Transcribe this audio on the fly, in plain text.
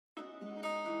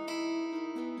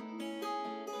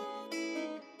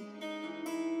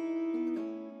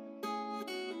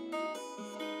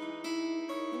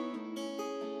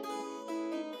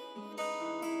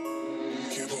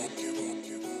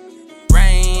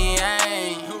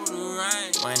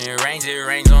When it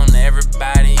rains on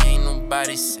everybody. Ain't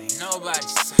nobody safe.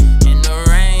 In the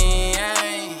rain,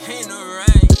 in the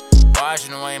rain.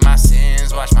 Washing away my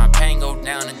sins, watch my pain go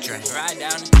down the drain.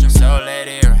 So let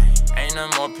it rain. Ain't no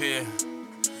more pill,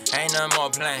 ain't no more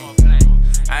plane.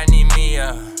 I need me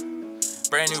a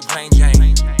brand new plain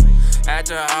Jane.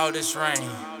 After all this rain,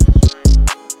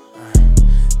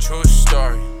 true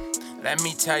story, let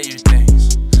me tell you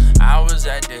things. I was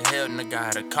at the Hilton, I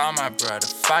gotta call my brother,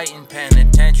 fighting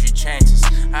penitentiary chances.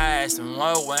 I asked him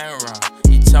what went wrong,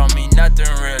 he told me nothing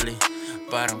really,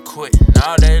 but I'm quitting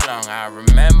all day long. I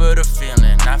remember the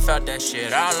feeling, I felt that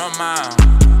shit all on my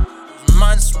own.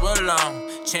 Months were long,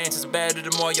 chances better the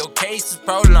more your case is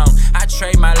prolonged. I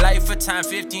trade my life for time,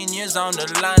 15 years on the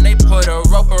line. They put a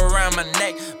rope around my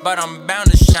neck, but I'm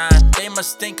bound to shine. They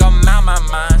must think I'm out my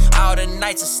mind. All the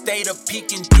nights I stayed up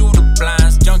peeking through the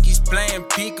blinds. Junkies playing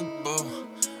peekaboo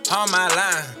on my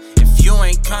line. If you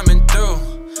ain't coming through,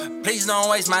 please don't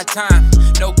waste my time.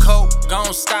 No coke,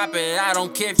 gon' stop it. I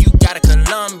don't care if you got a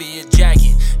Columbia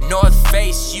jacket. North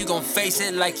Face, you gon' face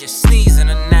it like you're sneezing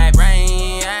a night.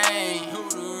 Rain.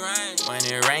 When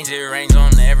it rains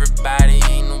on everybody.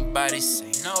 Ain't nobody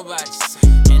safe.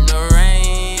 In the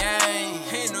rain,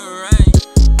 in the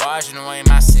rain. Washing away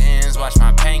my sins, watch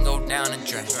my pain go down the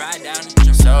drain.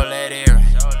 So let it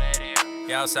rain.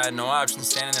 You outside, no option,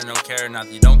 standing there, no care. Not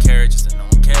that you don't care, just that no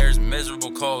one cares.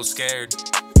 Miserable, cold, scared.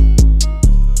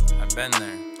 I've been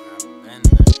there.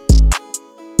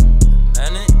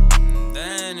 And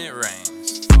then it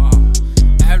rains.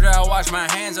 After I washed my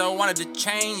hands, I wanted to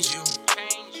change you.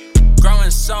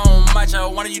 Growing so much, I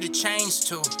wanted you to change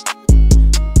too.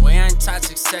 We ain't taught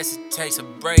success, it takes a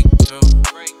breakthrough.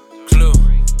 Clue,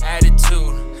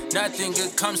 attitude, nothing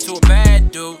good comes to a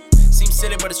bad dude. Seems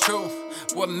silly, but it's true.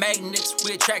 We're magnets,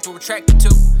 we attract what we're attracted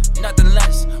to. Nothing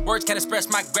less, words can't express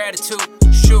my gratitude.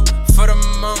 Shoot for the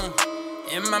moon.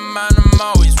 In my mind, I'm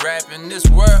always rapping. This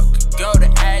world could go to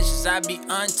ashes. I'd be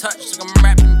untouched like I'm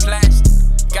rapping plastic.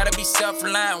 Gotta be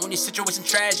self-reliant when your situation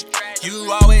tragic.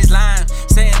 You always lying,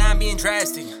 saying I'm being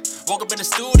drastic. Woke up in the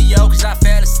studio cause I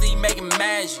fell asleep making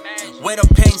magic. Went up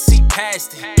and see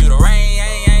past it. Through the rain,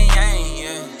 yeah.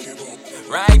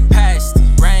 Right past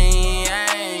it. Rain.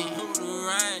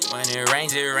 When it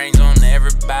rains on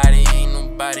everybody. Ain't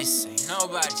nobody safe.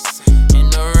 In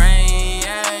the rain,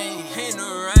 in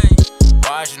the rain.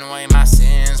 Washing away my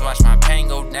sins, watch my pain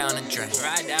go down the drain.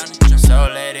 So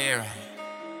let it rain.